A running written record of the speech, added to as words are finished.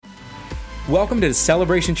Welcome to the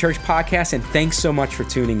Celebration Church podcast, and thanks so much for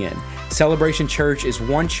tuning in. Celebration Church is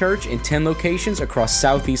one church in 10 locations across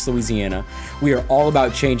Southeast Louisiana. We are all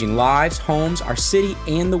about changing lives, homes, our city,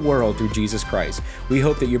 and the world through Jesus Christ. We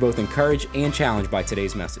hope that you're both encouraged and challenged by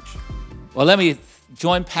today's message. Well, let me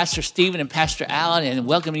join Pastor Stephen and Pastor Allen and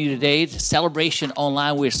welcome you today to Celebration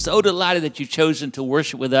Online. We're so delighted that you've chosen to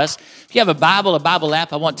worship with us. If you have a Bible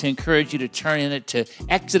app, I want to encourage you to turn in it to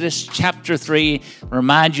Exodus chapter 3.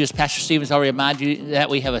 Remind you, as Pastor Stephen's already reminded you, that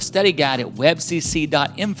we have a study guide at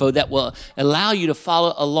webcc.info that will allow you to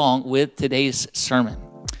follow along with today's sermon.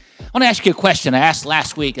 I want to ask you a question I asked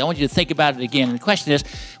last week. I want you to think about it again. And the question is,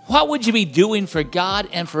 what would you be doing for God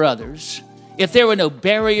and for others if there were no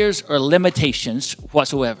barriers or limitations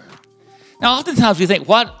whatsoever? Now, oftentimes we think,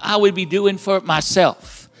 what I would be doing for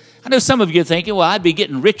myself. I know some of you are thinking, well, I'd be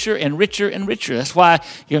getting richer and richer and richer. That's why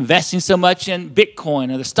you're investing so much in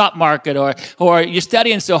Bitcoin or the stock market, or you're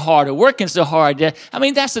studying so hard or working so hard. I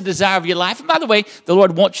mean, that's the desire of your life. And by the way, the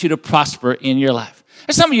Lord wants you to prosper in your life.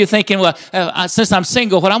 And some of you are thinking, well, since I'm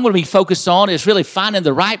single, what I'm going to be focused on is really finding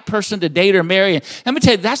the right person to date or marry. And let me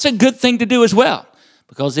tell you, that's a good thing to do as well.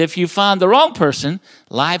 Because if you find the wrong person,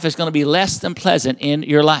 life is going to be less than pleasant in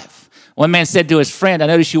your life. One man said to his friend, I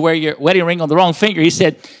noticed you wear your wedding ring on the wrong finger. He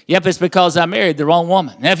said, yep, it's because I married the wrong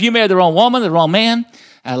woman. Now, if you marry the wrong woman, the wrong man,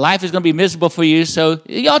 life is going to be miserable for you. So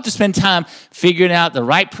you ought to spend time figuring out the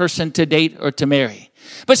right person to date or to marry.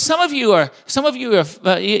 But some of you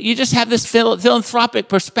you just have this philanthropic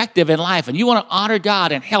perspective in life, and you want to honor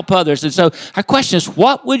God and help others. And so our question is,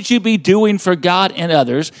 what would you be doing for God and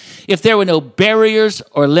others if there were no barriers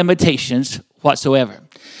or limitations whatsoever?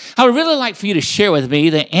 I would really like for you to share with me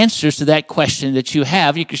the answers to that question that you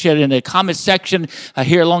have. You can share it in the comment section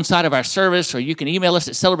here alongside of our service, or you can email us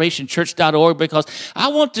at celebrationchurch.org, because I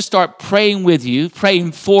want to start praying with you,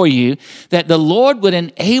 praying for you, that the Lord would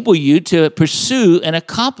enable you to pursue and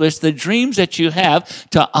accomplish the dreams that you have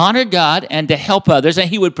to honor God and to help others, and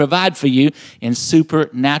He would provide for you in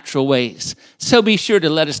supernatural ways. So be sure to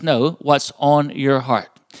let us know what's on your heart.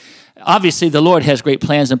 Obviously, the Lord has great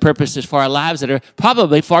plans and purposes for our lives that are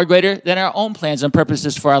probably far greater than our own plans and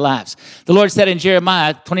purposes for our lives. The Lord said in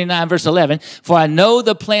Jeremiah 29, verse 11, "For I know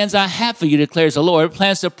the plans I have for you, declares the Lord,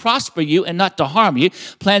 plans to prosper you and not to harm you,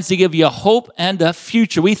 plans to give you a hope and a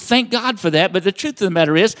future." We thank God for that, but the truth of the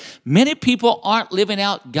matter is, many people aren't living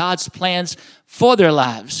out God's plans for their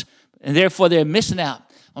lives, and therefore they're missing out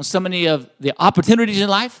on so many of the opportunities in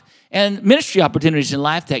life and ministry opportunities in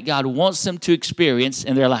life that God wants them to experience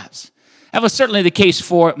in their lives. That was certainly the case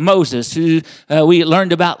for Moses, who we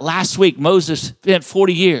learned about last week. Moses spent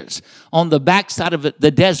 40 years on the backside of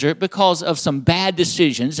the desert because of some bad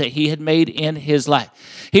decisions that he had made in his life.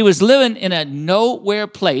 He was living in a nowhere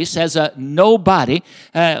place as a nobody.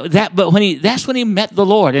 That's when he met the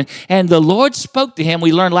Lord. And the Lord spoke to him,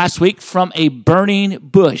 we learned last week, from a burning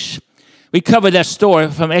bush. We covered that story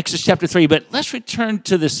from Exodus chapter 3, but let's return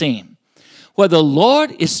to the scene where the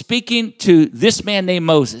Lord is speaking to this man named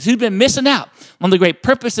Moses, who's been missing out on the great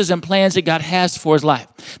purposes and plans that God has for his life.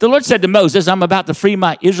 The Lord said to Moses, I'm about to free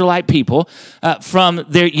my Israelite people from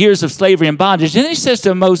their years of slavery and bondage. And he says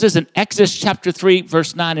to Moses in Exodus chapter 3,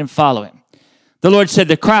 verse 9 and following, the Lord said,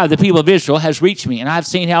 the cry of the people of Israel has reached me, and I've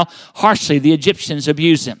seen how harshly the Egyptians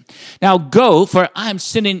abuse them. Now go, for I am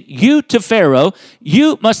sending you to Pharaoh.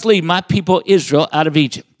 You must lead my people Israel out of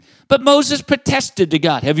Egypt. But Moses protested to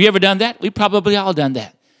God. Have you ever done that? We've probably all done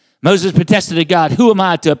that. Moses protested to God, who am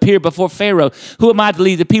I to appear before Pharaoh? Who am I to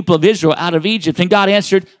lead the people of Israel out of Egypt? And God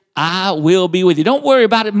answered, I will be with you. Don't worry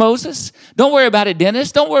about it, Moses. Don't worry about it,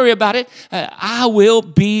 Dennis. Don't worry about it. I will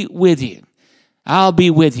be with you. I'll be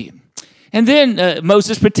with you. And then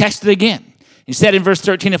Moses protested again. He said in verse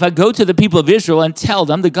 13, if I go to the people of Israel and tell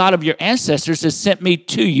them the God of your ancestors has sent me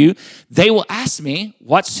to you, they will ask me,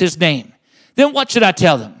 what's his name? Then what should I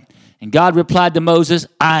tell them? And God replied to Moses,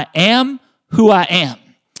 I am who I am.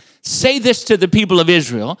 Say this to the people of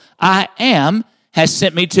Israel, I am has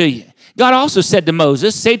sent me to you. God also said to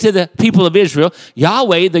Moses, say to the people of Israel,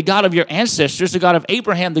 Yahweh, the God of your ancestors, the God of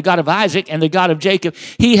Abraham, the God of Isaac, and the God of Jacob,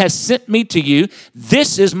 he has sent me to you.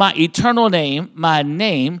 This is my eternal name, my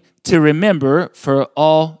name to remember for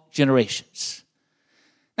all generations.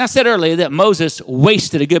 Now, I said earlier that Moses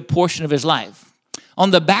wasted a good portion of his life on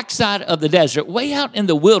the backside of the desert, way out in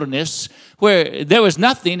the wilderness where there was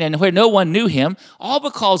nothing and where no one knew him, all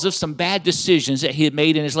because of some bad decisions that he had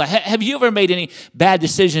made in his life. Have you ever made any bad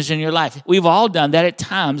decisions in your life? We've all done that at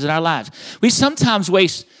times in our lives. We sometimes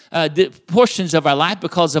waste portions of our life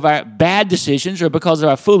because of our bad decisions or because of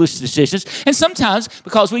our foolish decisions, and sometimes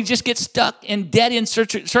because we just get stuck in dead-end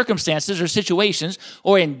circumstances or situations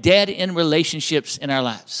or in dead-end relationships in our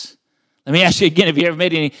lives. Let me ask you again, have you ever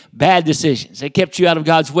made any bad decisions that kept you out of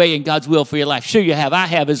God's way and God's will for your life? Sure you have. I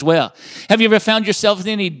have as well. Have you ever found yourself in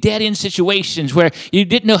any dead-end situations where you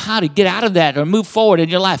didn't know how to get out of that or move forward in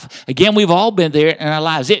your life? Again, we've all been there in our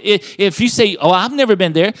lives. If you say, oh, I've never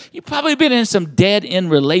been there, you've probably been in some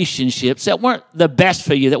dead-end relationships that weren't the best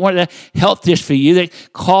for you, that weren't the healthiest for you,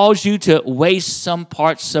 that caused you to waste some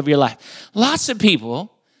parts of your life. Lots of people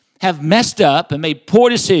have messed up and made poor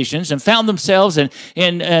decisions and found themselves in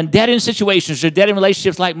dead-end situations or dead-end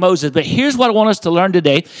relationships like Moses. But here's what I want us to learn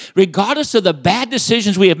today. Regardless of the bad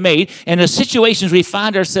decisions we have made and the situations we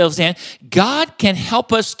find ourselves in, God can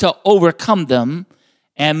help us to overcome them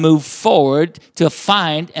and move forward to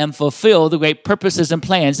find and fulfill the great purposes and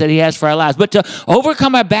plans that He has for our lives. But to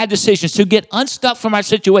overcome our bad decisions, to get unstuck from our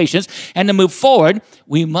situations, and to move forward,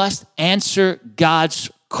 we must answer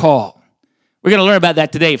God's call. We're going to learn about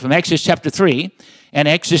that today from Exodus chapter 3 and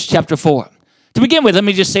Exodus chapter 4. To begin with, let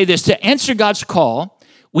me just say this. To answer God's call,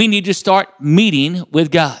 we need to start meeting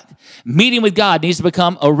with God. Meeting with God needs to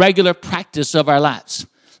become a regular practice of our lives.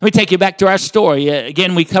 Let me take you back to our story.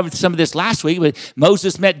 Again, we covered some of this last week, but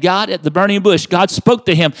Moses met God at the burning bush. God spoke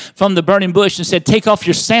to him from the burning bush and said, take off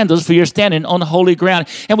your sandals, for you're standing on holy ground.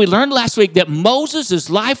 And we learned last week that Moses'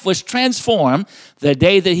 life was transformed the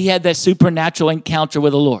day that he had that supernatural encounter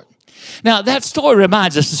with the Lord. Now, that story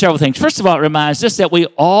reminds us of several things. First of all, it reminds us that we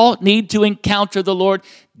all need to encounter the Lord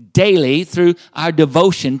daily through our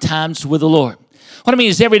devotion times with the Lord. What I mean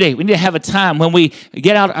is every day we need to have a time when we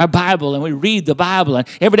get out our Bible and we read the Bible. And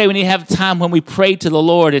every day we need to have a time when we pray to the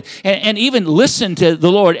Lord and even listen to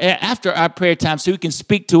the Lord after our prayer time so He can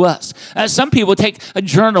speak to us. Some people take a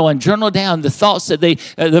journal and journal down the thoughts that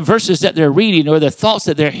the verses that they're reading or the thoughts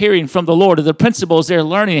that they're hearing from the Lord or the principles they're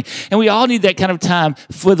learning. And we all need that kind of time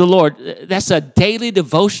for the Lord. That's a daily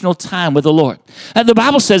devotional time with the Lord. And the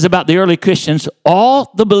Bible says about the early Christians,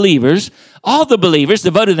 all the believers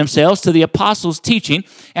devoted themselves to the apostles' teaching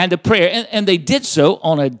and to prayer, and they did so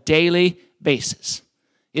on a daily basis.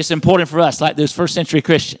 It's important for us, like those first century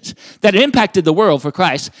Christians, that impacted the world for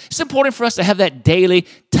Christ. It's important for us to have that daily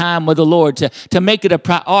time with the Lord, to make it a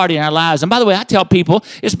priority in our lives. And by the way, I tell people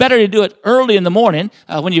it's better to do it early in the morning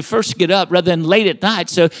when you first get up rather than late at night,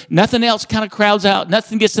 so nothing else kind of crowds out,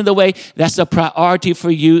 nothing gets in the way. That's a priority for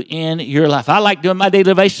you in your life. I like doing my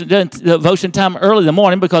daily devotion time early in the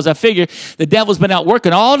morning because I figure the devil's been out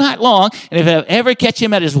working all night long, and if I ever catch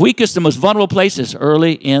him at his weakest and most vulnerable place, it's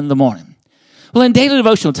early in the morning. Well, in daily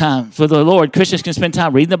devotional time for the Lord, Christians can spend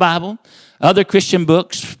time reading the Bible, other Christian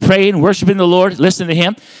books, praying, worshiping the Lord, listening to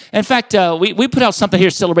Him. In fact, we put out something here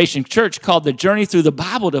at Celebration Church called the Journey Through the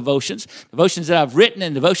Bible devotions that I've written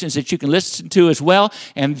and devotions that you can listen to as well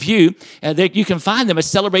and view. You can find them at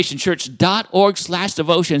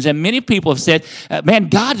celebrationchurch.org/devotions. And many people have said, man,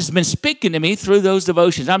 God has been speaking to me through those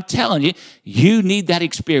devotions. I'm telling you, you need that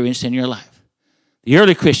experience in your life. The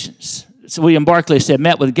early Christians, so William Barclay said,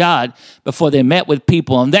 met with God before they met with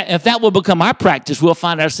people. And if that will become our practice, we'll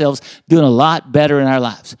find ourselves doing a lot better in our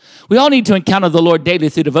lives. We all need to encounter the Lord daily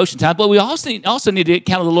through devotion time, but we also need to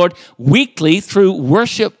encounter the Lord weekly through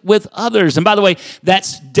worship with others. And by the way,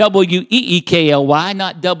 that's W-E-E-K-L-Y,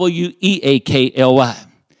 not W-E-A-K-L-Y.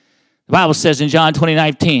 The Bible says in John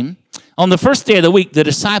 20:19, on the first day of the week, the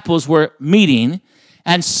disciples were meeting,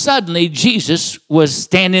 and suddenly Jesus was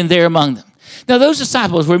standing there among them. Now, those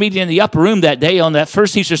disciples were meeting in the upper room that day on that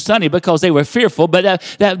first Easter Sunday because they were fearful. But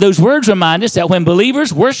those words remind us that when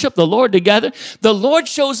believers worship the Lord together, the Lord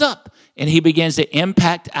shows up and He begins to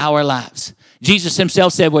impact our lives. Jesus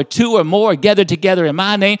Himself said, where two or more are gathered together in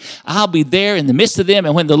my name, I'll be there in the midst of them.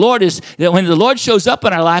 And when the Lord shows up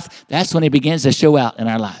in our life, that's when He begins to show out in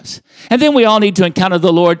our lives. And then we all need to encounter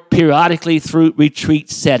the Lord periodically through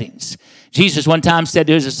retreat settings. Jesus one time said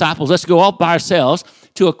to His disciples, let's go off by ourselves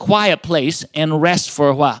to a quiet place and rest for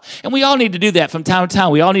a while. And we all need to do that from time to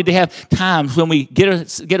time. We all need to have times when we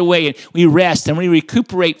get away and we rest and we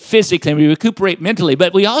recuperate physically and we recuperate mentally.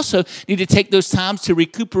 But we also need to take those times to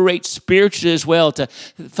recuperate spiritually as well, to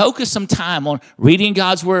focus some time on reading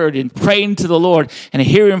God's Word and praying to the Lord and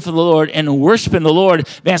hearing from the Lord and worshiping the Lord.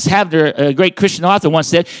 Vance Havner, a great Christian author, once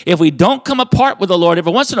said, if we don't come apart with the Lord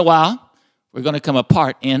every once in a while, we're going to come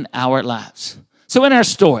apart in our lives. So in our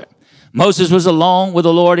story, Moses was alone with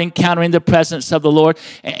the Lord, encountering the presence of the Lord,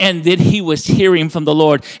 and then he was hearing from the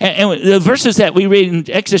Lord. And the verses that we read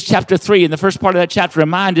in Exodus chapter 3, in the first part of that chapter,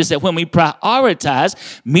 remind us that when we prioritize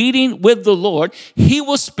meeting with the Lord, He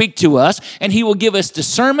will speak to us, and He will give us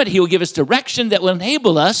discernment. He will give us direction that will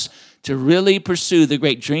enable us to really pursue the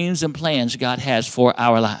great dreams and plans God has for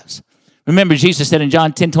our lives. Remember, Jesus said in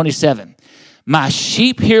John 10:27, my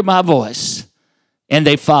sheep hear my voice, and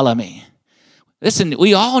they follow me. Listen,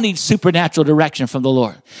 we all need supernatural direction from the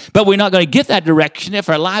Lord. But we're not going to get that direction if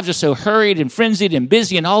our lives are so hurried and frenzied and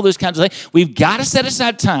busy and all those kinds of things. We've got to set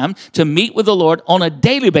aside time to meet with the Lord on a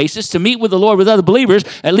daily basis, to meet with the Lord with other believers,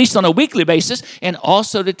 at least on a weekly basis, and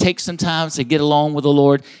also to take some time to get along with the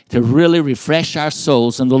Lord to really refresh our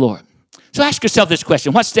souls in the Lord. So ask yourself this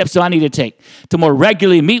question: what steps do I need to take to more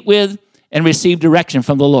regularly meet with and receive direction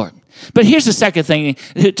from the Lord? But here's the second thing.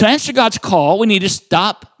 To answer God's call, we need to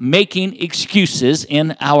stop making excuses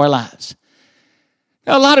in our lives.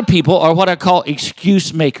 Now, a lot of people are what I call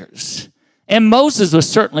excuse makers. And Moses was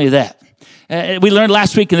certainly that. We learned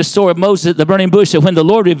last week in the story of Moses at the burning bush that when the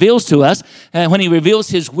Lord reveals to us, when he reveals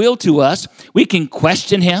his will to us, we can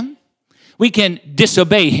question him, we can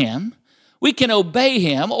disobey him, we can obey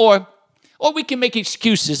him, or we can make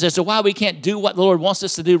excuses as to why we can't do what the Lord wants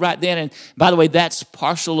us to do right then. And by the way, that's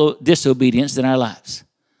partial disobedience in our lives.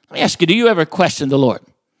 Let me ask you, do you ever question the Lord?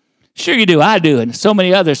 Sure you do. I do, and so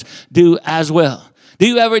many others do as well. Do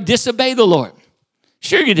you ever disobey the Lord?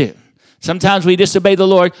 Sure you do. Sometimes we disobey the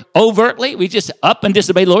Lord overtly. We just up and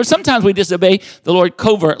disobey the Lord. Sometimes we disobey the Lord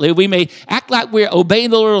covertly. We may act like we're obeying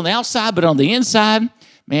the Lord on the outside, but on the inside,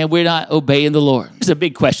 man, we're not obeying the Lord. It's a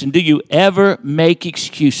big question. Do you ever make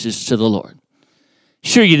excuses to the Lord?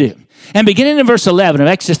 Sure you do. And beginning in verse 11 of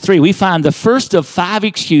Exodus 3, we find the first of 5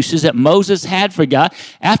 excuses that Moses had for God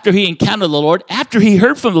after he encountered the Lord, after he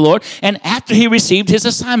heard from the Lord, and after he received his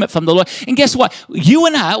assignment from the Lord. And guess what? You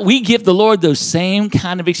and I, we give the Lord those same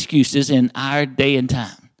kind of excuses in our day and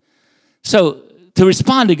time. So to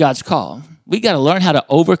respond to God's call, we got to learn how to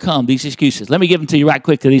overcome these excuses. Let me give them to you right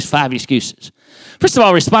quickly, these 5 excuses. First of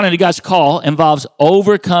all, responding to God's call involves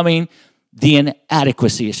overcoming the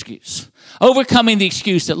inadequacy excuse. Overcoming the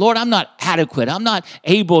excuse that, Lord, I'm not adequate. I'm not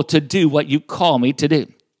able to do what you call me to do.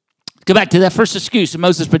 Go back to that first excuse.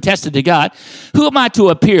 Moses protested to God, who am I to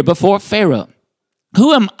appear before Pharaoh?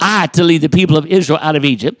 Who am I to lead the people of Israel out of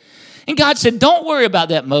Egypt? And God said, don't worry about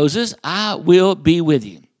that, Moses. I will be with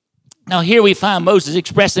you. Now, here we find Moses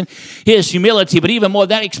expressing his humility, but even more,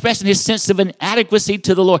 that expressing his sense of inadequacy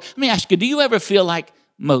to the Lord. Let me ask you, do you ever feel like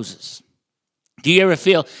Moses? Do you ever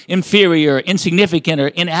feel inferior, insignificant, or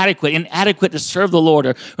inadequate to serve the Lord,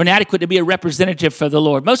 or inadequate to be a representative for the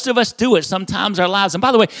Lord? Most of us do it sometimes in our lives. And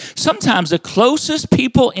by the way, sometimes the closest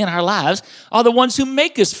people in our lives are the ones who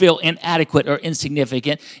make us feel inadequate or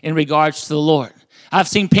insignificant in regards to the Lord. I've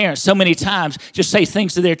seen parents so many times just say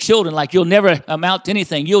things to their children like, you'll never amount to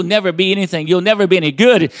anything. You'll never be anything. You'll never be any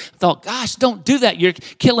good. I thought, gosh, don't do that. You're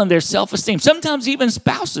killing their self-esteem. Sometimes even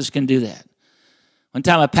spouses can do that. One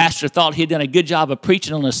time a pastor thought he'd done a good job of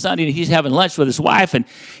preaching on a Sunday, and he's having lunch with his wife, and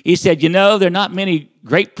he said, there are not many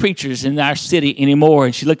great preachers in our city anymore.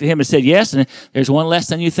 And she looked at him and said, yes, and there's one less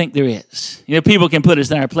than you think there is. People can put us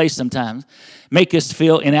in our place sometimes, make us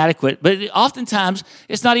feel inadequate. But oftentimes,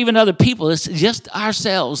 it's not even other people. It's just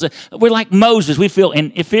ourselves. We're like Moses. We feel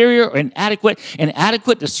inferior or inadequate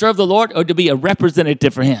to serve the Lord or to be a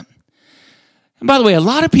representative for him. And by the way, a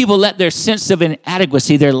lot of people let their sense of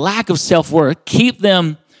inadequacy, their lack of self-worth, keep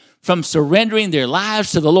them from surrendering their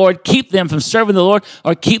lives to the Lord, keep them from serving the Lord,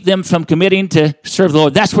 or keep them from committing to serve the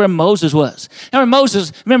Lord. That's where Moses was. Now,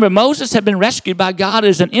 remember, Moses had been rescued by God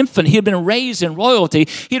as an infant. He had been raised in royalty.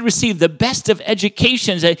 He had received the best of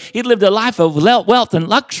educations. He'd lived a life of wealth and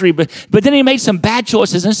luxury, but then he made some bad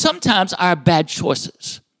choices, and sometimes our bad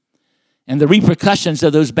choices and the repercussions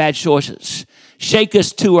of those bad choices shake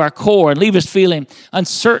us to our core and leave us feeling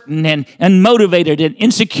uncertain and unmotivated and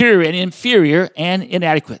insecure and inferior and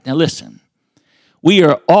inadequate. Now listen, we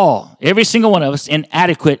are all, every single one of us,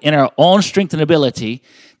 inadequate in our own strength and ability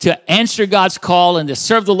to answer God's call and to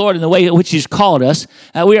serve the Lord in the way in which he's called us.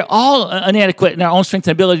 We are all inadequate in our own strength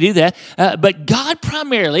and ability to do that. But God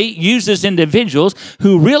primarily uses individuals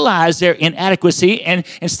who realize their inadequacy and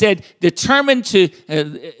instead determine to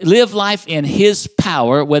live life in his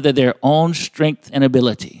power, whether their own strength and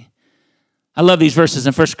ability. I love these verses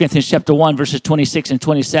in 1 Corinthians chapter 1, verses 26 and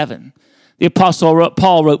 27. The Apostle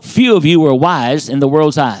Paul wrote, few of you were wise in the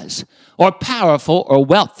world's eyes, or powerful or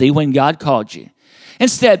wealthy when God called you.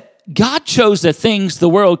 Instead, God chose the things the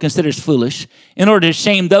world considers foolish in order to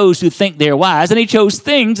shame those who think they're wise, and he chose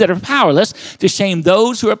things that are powerless to shame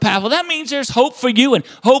those who are powerful. That means there's hope for you and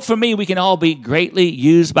hope for me. We can all be greatly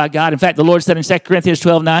used by God. In fact, the Lord said in 2 Corinthians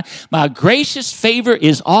 12:9, my gracious favor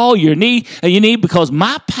is all you need because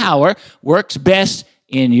my power works best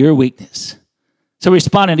in your weakness. So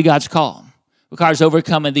responding to God's call requires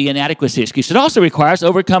overcoming the inadequacy excuse. It also requires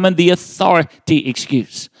overcoming the authority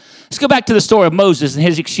excuse. Let's go back to the story of Moses and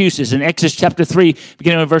his excuses. In Exodus chapter 3,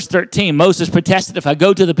 beginning with verse 13, Moses protested, if I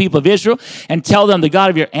go to the people of Israel and tell them the God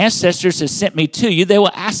of your ancestors has sent me to you, they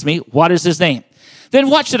will ask me, what is his name? Then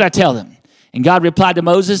what should I tell them? And God replied to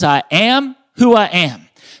Moses, I am who I am.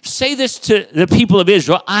 Say this to the people of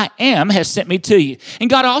Israel, I am has sent me to you. And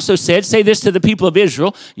God also said, say this to the people of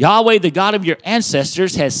Israel, Yahweh, the God of your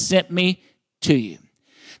ancestors, has sent me to you.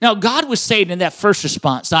 Now, God was saying in that first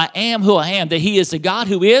response, I am who I am, that he is the God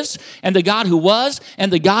who is, and the God who was,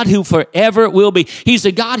 and the God who forever will be. He's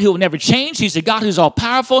a God who will never change. He's a God who's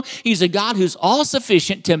all-powerful. He's a God who's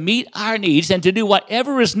all-sufficient to meet our needs and to do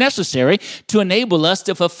whatever is necessary to enable us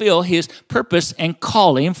to fulfill his purpose and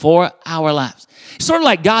calling for our lives. It's sort of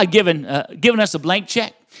like God giving us a blank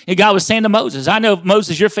check. And God was saying to Moses, I know,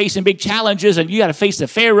 Moses, you're facing big challenges and you got to face the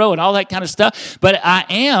Pharaoh and all that kind of stuff, but I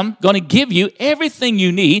am going to give you everything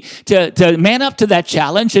you need to man up to that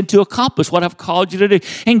challenge and to accomplish what I've called you to do.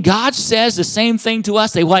 And God says the same thing to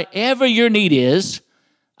us, that whatever your need is,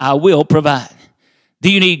 I will provide.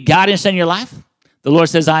 Do you need guidance in your life? The Lord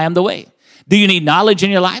says, I am the way. Do you need knowledge in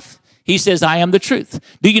your life? He says, I am the truth.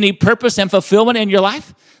 Do you need purpose and fulfillment in your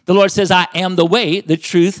life? The Lord says, I am the way, the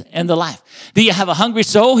truth, and the life. Do you have a hungry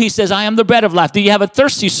soul? He says, I am the bread of life. Do you have a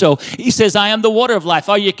thirsty soul? He says, I am the water of life.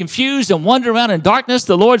 Are you confused and wander around in darkness?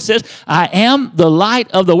 The Lord says, I am the light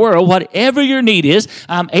of the world. Whatever your need is,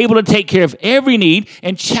 I'm able to take care of every need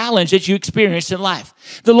and challenge that you experience in life.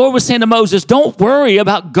 The Lord was saying to Moses, don't worry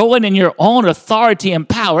about going in your own authority and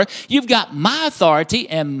power. You've got my authority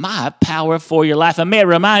and my power for your life. And may I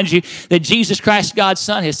remind you that Jesus Christ, God's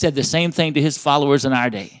Son, has said the same thing to his followers in our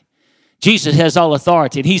day. Jesus has all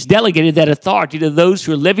authority, and he's delegated that authority to those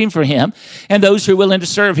who are living for him and those who are willing to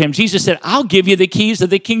serve him. Jesus said, I'll give you the keys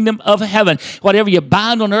of the kingdom of heaven. Whatever you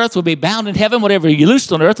bind on earth will be bound in heaven. Whatever you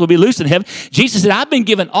loose on earth will be loosed in heaven. Jesus said, I've been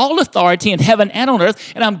given all authority in heaven and on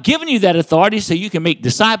earth, and I'm giving you that authority so you can make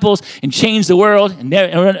disciples and change the world. And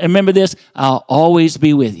remember this, I'll always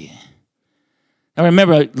be with you. Now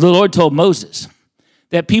remember, the Lord told Moses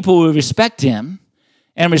that people will respect him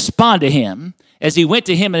and respond to him as he went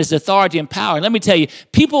to him in his authority and power. And let me tell you,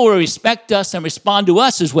 people will respect us and respond to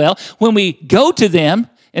us as well when we go to them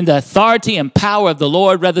in the authority and power of the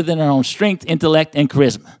Lord rather than our own strength, intellect, and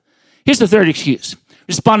charisma. Here's the third excuse.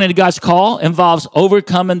 Responding to God's call involves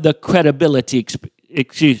overcoming the credibility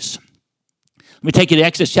excuse. Let me take you to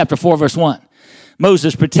Exodus chapter 4, verse 1.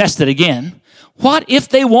 Moses protested again. What if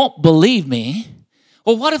they won't believe me?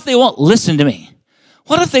 Or what if they won't listen to me?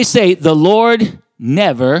 What if they say, the Lord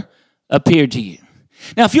never appeared to you?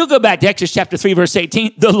 Now, if you'll go back to Exodus chapter 3, verse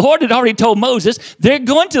 18, the Lord had already told Moses, they're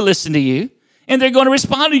going to listen to you and they're going to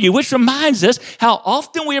respond to you, which reminds us how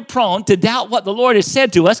often we are prone to doubt what the Lord has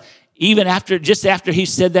said to us, even just after he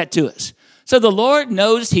said that to us. So the Lord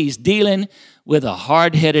knows he's dealing with a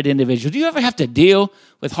hard-headed individual. Do you ever have to deal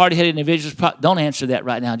with hard-headed individuals? Don't answer that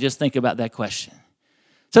right now. Just think about that question.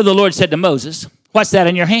 So the Lord said to Moses, what's that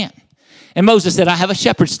in your hand? And Moses said, I have a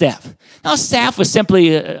shepherd's staff. Now, a staff was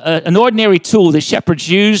simply an ordinary tool that shepherds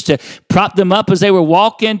used to prop them up as they were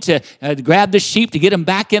walking, to grab the sheep, to get them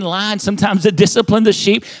back in line, sometimes to discipline the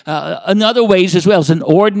sheep, in other ways as well. It's an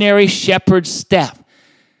ordinary shepherd's staff.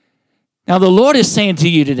 Now, the Lord is saying to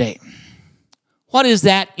you today, what is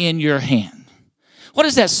that in your hand? What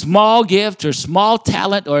is that small gift or small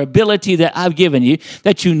talent or ability that I've given you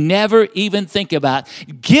that you never even think about?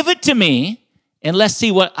 Give it to me, and let's see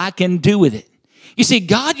what I can do with it. You see,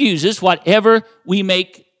 God uses whatever we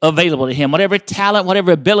make available to him, whatever talent,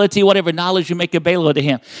 whatever ability, whatever knowledge you make available to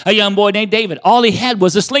him. A young boy named David, all he had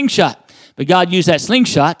was a slingshot. But God used that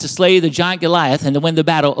slingshot to slay the giant Goliath and to win the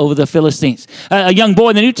battle over the Philistines. A young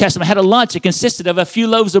boy in the New Testament had a lunch that consisted of a few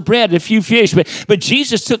loaves of bread and a few fish. But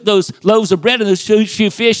Jesus took those loaves of bread and those few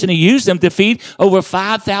fish and he used them to feed over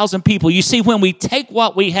 5,000 people. You see, when we take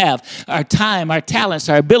what we have, our time, our talents,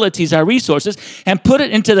 our abilities, our resources, and put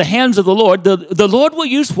it into the hands of the Lord will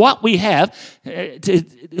use what we have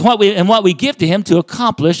what we give to him to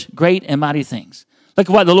accomplish great and mighty things. Look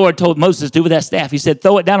at what the Lord told Moses to do with that staff. He said,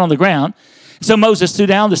 throw it down on the ground. So Moses threw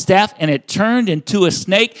down the staff, and it turned into a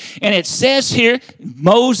snake. And it says here,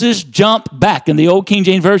 Moses jumped back. In the old King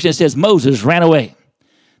James Version, it says Moses ran away.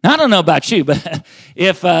 Now, I don't know about you, but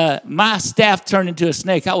if my staff turned into a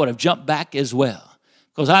snake, I would have jumped back as well.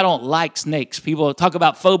 Because I don't like snakes. People talk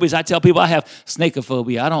about phobias. I tell people I have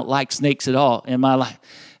snakeophobia. I don't like snakes at all in my life.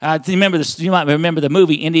 You might remember the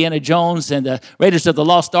movie Indiana Jones and the Raiders of the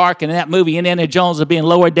Lost Ark. And in that movie, Indiana Jones is being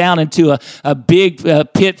lowered down into a big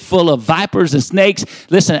pit full of vipers and snakes.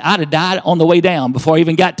 Listen, I'd have died on the way down before I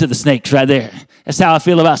even got to the snakes right there. That's how I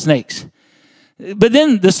feel about snakes. But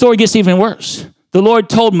then the story gets even worse. The Lord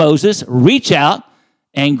told Moses, reach out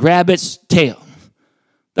and grab its tail.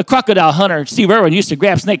 The crocodile hunter, Steve Irwin, used to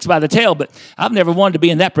grab snakes by the tail, but I've never wanted to be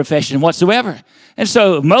in that profession whatsoever. And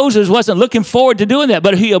so Moses wasn't looking forward to doing that,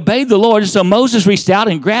 but he obeyed the Lord. And so Moses reached out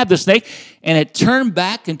and grabbed the snake, and it turned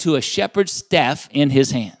back into a shepherd's staff in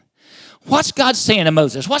his hand. What's God saying to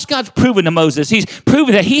Moses? What's God proving to Moses? He's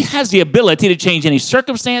proving that he has the ability to change any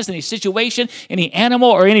circumstance, any situation, any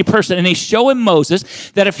animal, or any person. And he's showing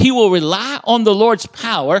Moses that if he will rely on the Lord's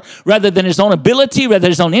power rather than his own ability, rather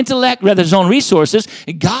than his own intellect, rather than his own resources,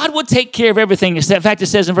 God will take care of everything. In fact, it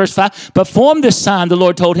says in verse 5, perform this sign, the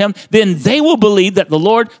Lord told him, then they will believe that the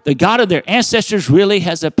Lord, the God of their ancestors, really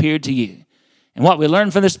has appeared to you. And what we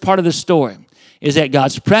learn from this part of the story is that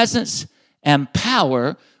God's presence and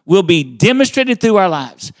power will be demonstrated through our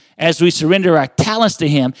lives as we surrender our talents to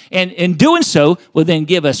him. And in doing so, will then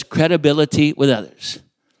give us credibility with others.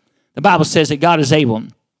 The Bible says that God is able,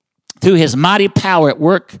 through his mighty power at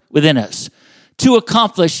work within us, to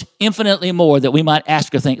accomplish infinitely more that we might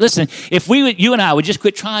ask or think. Listen, if you and I would just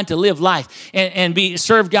quit trying to live life and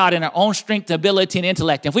serve God in our own strength, ability, and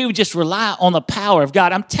intellect, if we would just rely on the power of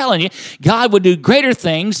God, I'm telling you, God would do greater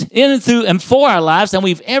things in and through and for our lives than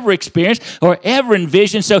we've ever experienced or ever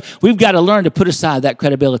envisioned. So we've got to learn to put aside that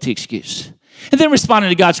credibility excuse. And then responding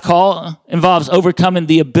to God's call involves overcoming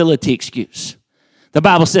the ability excuse. The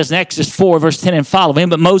Bible says in Exodus 4, verse 10 and following,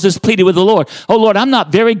 but Moses pleaded with the Lord, oh, Lord, I'm not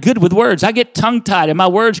very good with words. I get tongue-tied and my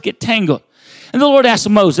words get tangled. And the Lord asked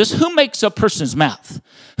Moses, who makes a person's mouth?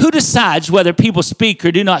 Who decides whether people speak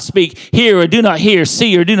or do not speak, hear or do not hear,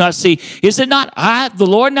 see or do not see? Is it not I, the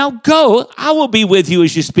Lord? Now go, I will be with you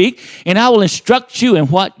as you speak, and I will instruct you in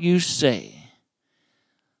what you say.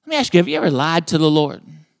 Let me ask you, have you ever lied to the Lord?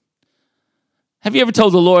 Have you ever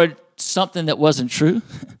told the Lord something that wasn't true?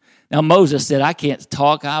 Now, Moses said, I can't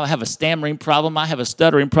talk. I have a stammering problem. I have a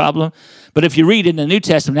stuttering problem. But if you read in the New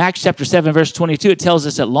Testament, Acts chapter 7, verse 22, it tells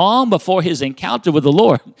us that long before his encounter with the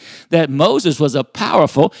Lord, that Moses was a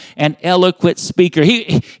powerful and eloquent speaker.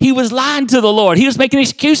 He was lying to the Lord. He was making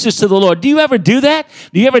excuses to the Lord. Do you ever do that?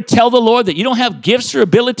 Do you ever tell the Lord that you don't have gifts or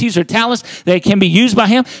abilities or talents that can be used by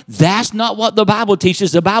him? That's not what the Bible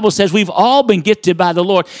teaches. The Bible says we've all been gifted by the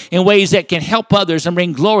Lord in ways that can help others and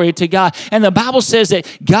bring glory to God. And the Bible says that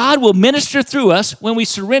God will minister through us when we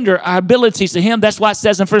surrender our abilities to him. That's why it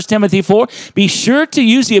says in 1 Timothy 4, be sure to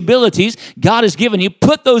use the abilities God has given you.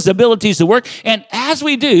 Put those abilities to work. And as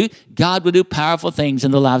we do, God will do powerful things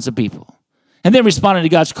in the lives of people. And then responding to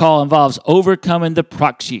God's call involves overcoming the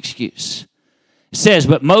proxy excuse. It says,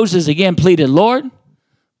 but Moses again pleaded, Lord,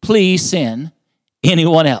 please send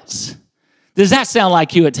anyone else. Does that sound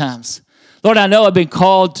like you at times? Lord, I know I've been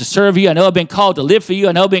called to serve you. I know I've been called to live for you.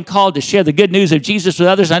 I know I've been called to share the good news of Jesus with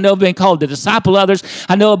others. I know I've been called to disciple others.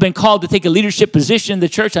 I know I've been called to take a leadership position in the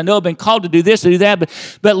church. I know I've been called to do this, to do that.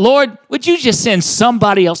 But Lord, would you just send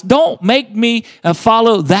somebody else? Don't make me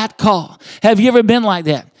follow that call. Have you ever been like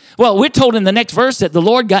that? Well, we're told in the next verse that the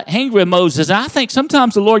Lord got angry with Moses. And I think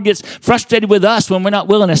sometimes the Lord gets frustrated with us when we're not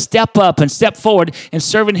willing to step up and step forward and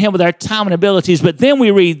serving him with our time and abilities. But then we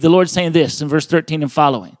read the Lord saying this in verse 13 and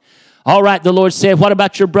following. All right, the Lord said, what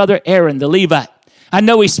about your brother Aaron, the Levite? I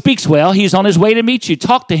know he speaks well. He's on his way to meet you.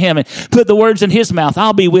 Talk to him and put the words in his mouth.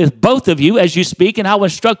 I'll be with both of you as you speak, and I will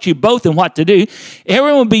instruct you both in what to do.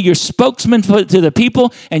 Aaron will be your spokesman to the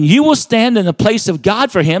people, and you will stand in the place of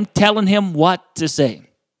God for him, telling him what to say.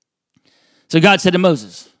 So God said to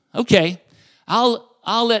Moses, okay, I'll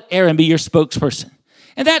let Aaron be your spokesperson.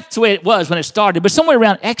 And that's the way it was when it started. But somewhere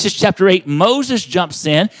around Exodus chapter 8, Moses jumps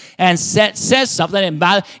in and says something.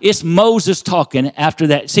 And it's Moses talking after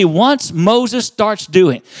that. See, once Moses starts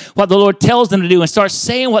doing what the Lord tells them to do and starts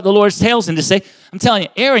saying what the Lord tells him to say, I'm telling you,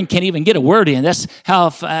 Aaron can't even get a word in. That's how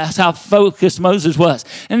focused Moses was.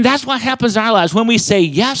 And that's what happens in our lives. When we say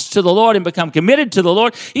yes to the Lord and become committed to the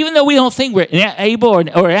Lord, even though we don't think we're able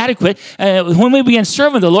or adequate, when we begin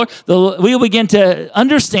serving the Lord, we'll begin to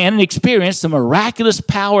understand and experience the miraculous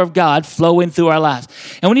power of God flowing through our lives.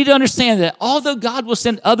 And we need to understand that although God will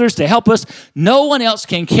send others to help us, no one else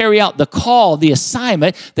can carry out the call, the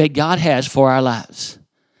assignment that God has for our lives.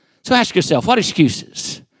 So ask yourself, what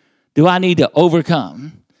excuses do I need to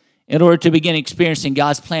overcome in order to begin experiencing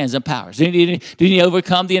God's plans and powers? Do you need to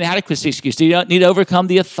overcome the inadequacy excuse? Do you need to overcome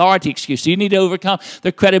the authority excuse? Do you need to overcome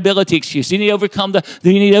the credibility excuse? Do you need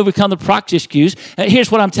to overcome the proxy excuse? Here's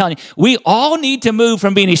what I'm telling you. We all need to move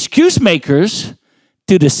from being excuse makers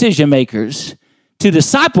to decision makers, to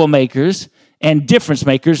disciple makers, and difference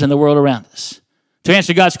makers in the world around us. To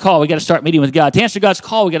answer God's call, we got to start meeting with God. To answer God's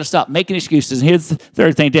call, we got to stop making excuses. And here's the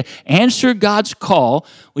third thing. To answer God's call,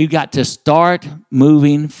 we've got to start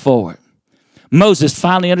moving forward. Moses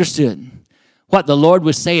finally understood what the Lord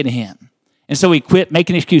was saying to him. And so he quit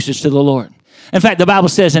making excuses to the Lord. In fact, the Bible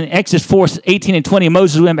says in Exodus 4:18 and 20,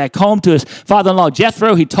 Moses went back home to his father-in-law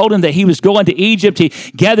Jethro. He told him that he was going to Egypt. He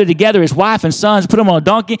gathered together his wife and sons, put them on a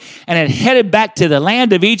donkey, and had headed back to the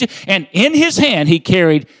land of Egypt. And in his hand, he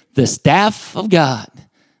carried the staff of God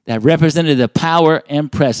that represented the power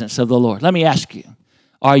and presence of the Lord. Let me ask you,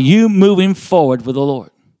 are you moving forward with the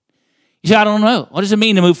Lord? You say, I don't know. What does it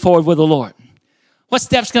mean to move forward with the Lord? What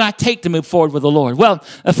steps can I take to move forward with the Lord? Well,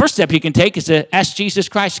 the first step you can take is to ask Jesus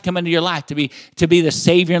Christ to come into your life, to be the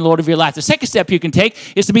Savior and Lord of your life. The second step you can take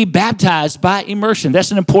is to be baptized by immersion. That's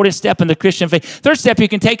an important step in the Christian faith. Third step you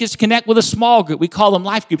can take is to connect with a small group. We call them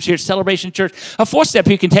life groups here at Celebration Church. A fourth step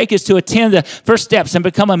you can take is to attend the first steps and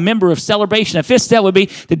become a member of Celebration. A fifth step would be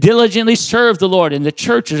to diligently serve the Lord in the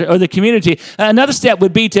church or the community. Another step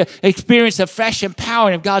would be to experience a fresh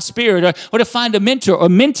empowering of God's Spirit, or to find a mentor or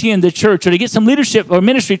mentee in the church, or to get some leadership or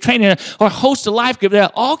ministry training, or host a life group. There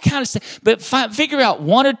are all kinds of stuff. But figure out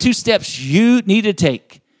one or two steps you need to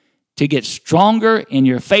take to get stronger in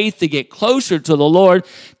your faith, to get closer to the Lord,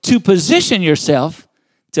 to position yourself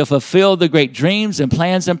to fulfill the great dreams and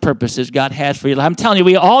plans and purposes God has for you. I'm telling you,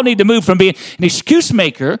 we all need to move from being an excuse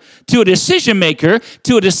maker to a decision maker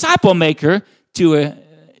to a disciple maker to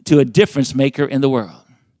a difference maker in the world.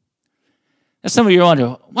 Now, some of you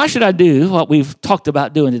wonder, why should I do what we've talked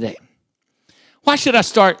about doing today? Why should I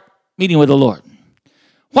start meeting with the Lord?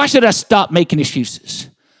 Why should I stop making excuses?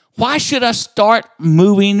 Why should I start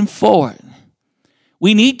moving forward?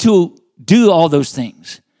 We need to do all those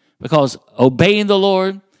things because obeying the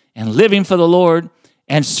Lord and living for the Lord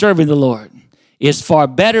and serving the Lord is far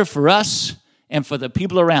better for us and for the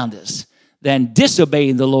people around us than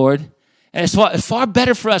disobeying the Lord. And it's far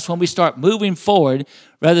better for us when we start moving forward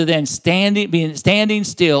rather than standing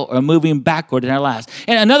still or moving backward in our lives.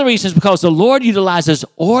 And another reason is because the Lord utilizes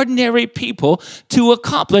ordinary people to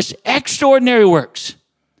accomplish extraordinary works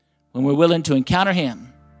when we're willing to encounter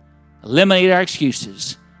Him, eliminate our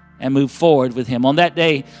excuses, and move forward with Him. On that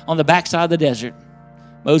day, on the backside of the desert,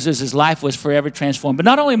 Moses' life was forever transformed. But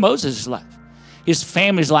not only Moses' life, his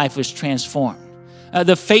family's life was transformed.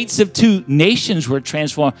 The fates of two nations were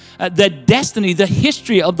transformed. The destiny, the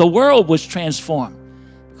history of the world was transformed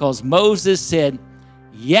because Moses said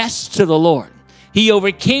yes to the Lord. He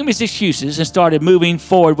overcame his excuses and started moving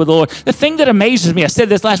forward with the Lord. The thing that amazes me, I said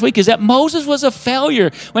this last week, is that Moses was a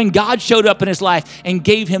failure when God showed up in his life and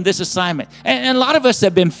gave him this assignment. And a lot of us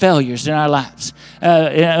have been failures in our lives.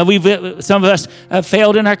 Some of us have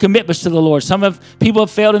failed in our commitments to the Lord. People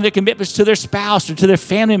have failed in their commitments to their spouse or to their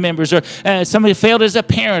family members, or somebody failed as a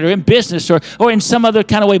parent or in business or in some other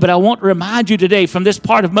kind of way. But I want to remind you today from this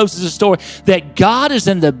part of Moses' story that God is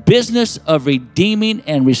in the business of redeeming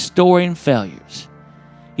and restoring failures.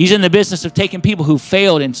 He's in the business of taking people who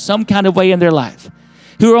failed in some kind of way in their life,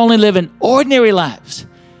 who are only living ordinary lives,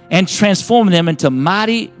 and transforming them into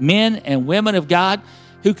mighty men and women of God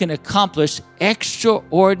who can accomplish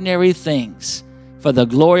extraordinary things for the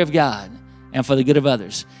glory of God and for the good of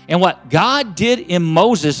others. And what God did in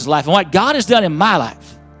Moses' life, and what God has done in my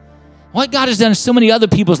life, what God has done in so many other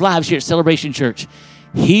people's lives here at Celebration Church,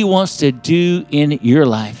 He wants to do in your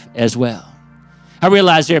life as well. I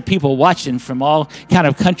realize there are people watching from all kind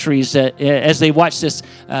of countries as they watch this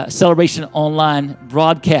Celebration Online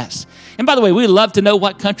broadcast. And by the way, we'd love to know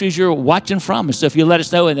what countries you're watching from. And so if you let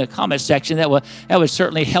us know in the comment section, that would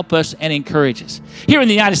certainly help us and encourage us. Here in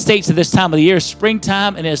the United States at this time of the year,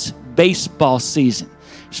 springtime, and it's baseball season.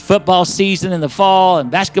 It's football season in the fall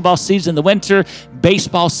and basketball season in the winter,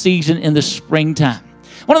 baseball season in the springtime.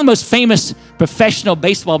 One of the most famous professional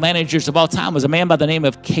baseball managers of all time was a man by the name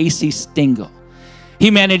of Casey Stengel. He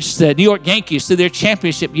managed the New York Yankees through their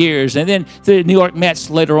championship years and then the New York Mets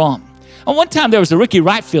later on. And one time there was a rookie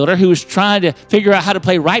right fielder who was trying to figure out how to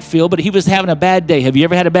play right field, but he was having a bad day. Have you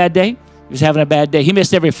ever had a bad day? He was having a bad day. He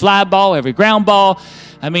missed every fly ball, every ground ball.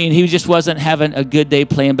 I mean, he just wasn't having a good day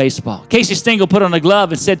playing baseball. Casey Stengel put on a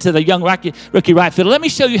glove and said to the young rookie right fielder, "Let me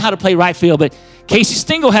show you how to play right field." But Casey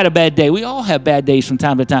Stengel had a bad day. We all have bad days from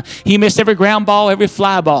time to time. He missed every ground ball, every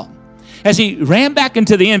fly ball. As he ran back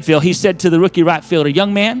into the infield, he said to the rookie right fielder,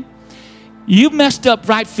 "Young man, you messed up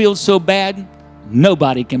right field so bad,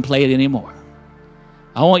 nobody can play it anymore.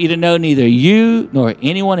 I want you to know neither you nor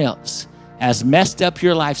anyone else has messed up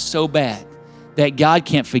your life so bad that God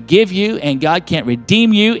can't forgive you and God can't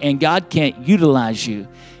redeem you and God can't utilize you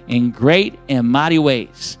in great and mighty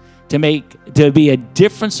ways to be a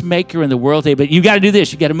difference maker in the world today. But you got to do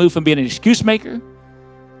this. You got to move from being an excuse maker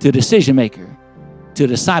to a decision maker to a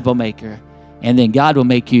disciple maker, and then God will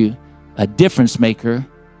make you a difference maker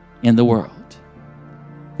in the world."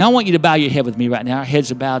 Now I want you to bow your head with me right now. Our heads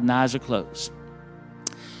are bowed and eyes are closed.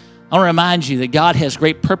 I want to remind you that God has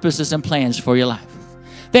great purposes and plans for your life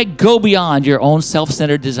that go beyond your own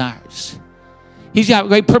self-centered desires. He's got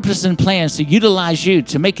great purposes and plans to utilize you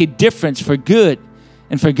to make a difference for good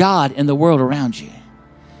and for God and the world around you.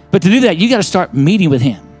 But to do that, you got to start meeting with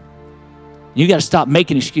Him. You got to stop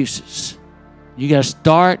making excuses. You got to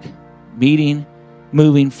start meeting,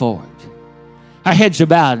 moving forward. Our heads are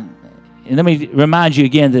bowed. And let me remind you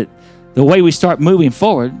again that the way we start moving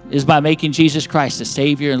forward is by making Jesus Christ the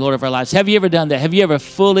Savior and Lord of our lives. Have you ever done that? Have you ever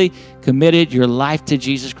fully committed your life to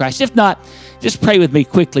Jesus Christ? If not, just pray with me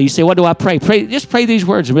quickly. You say, what do I pray? Just pray these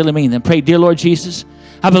words and really mean them. Pray, dear Lord Jesus,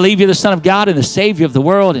 I believe you're the Son of God and the Savior of the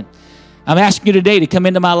world. And I'm asking you today to come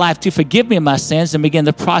into my life, to forgive me of my sins and begin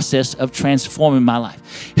the process of transforming my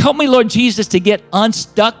life. Help me, Lord Jesus, to get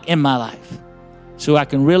unstuck in my life so I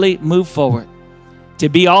can really move forward, to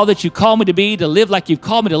be all that you call me to be, to live like you've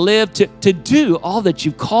called me to live, to do all that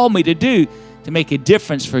you've called me to do, to make a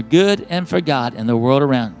difference for good and for God and the world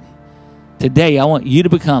around me. Today, I want you to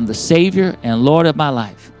become the Savior and Lord of my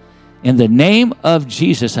life. In the name of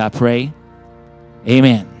Jesus, I pray.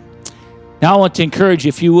 Amen. Now, I want to encourage you,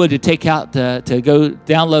 if you would, to take out, to go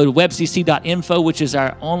download webcc.info, which is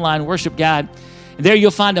our online worship guide. And there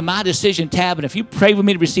you'll find a My Decision tab. And if you pray with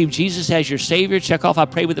me to receive Jesus as your Savior, check off I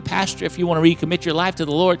pray with the pastor. If you want to recommit your life to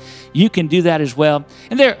the Lord, you can do that as well.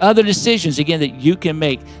 And there are other decisions, again, that you can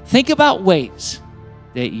make. Think about ways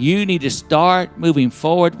that you need to start moving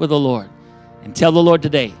forward with the Lord. And tell the Lord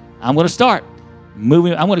today, I'm going to start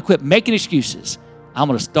moving. I'm going to quit making excuses. I'm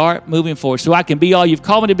going to start moving forward so I can be all you've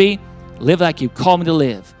called me to be, live like you've called me to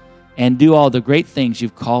live, and do all the great things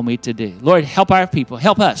you've called me to do. Lord, help our people.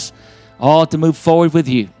 Help us all to move forward with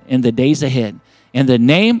you in the days ahead. In the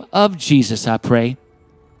name of Jesus, I pray.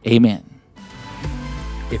 Amen.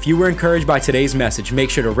 If you were encouraged by today's message, make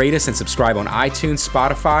sure to rate us and subscribe on iTunes,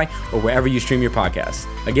 Spotify, or wherever you stream your podcast.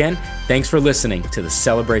 Again, thanks for listening to the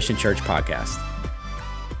Celebration Church podcast.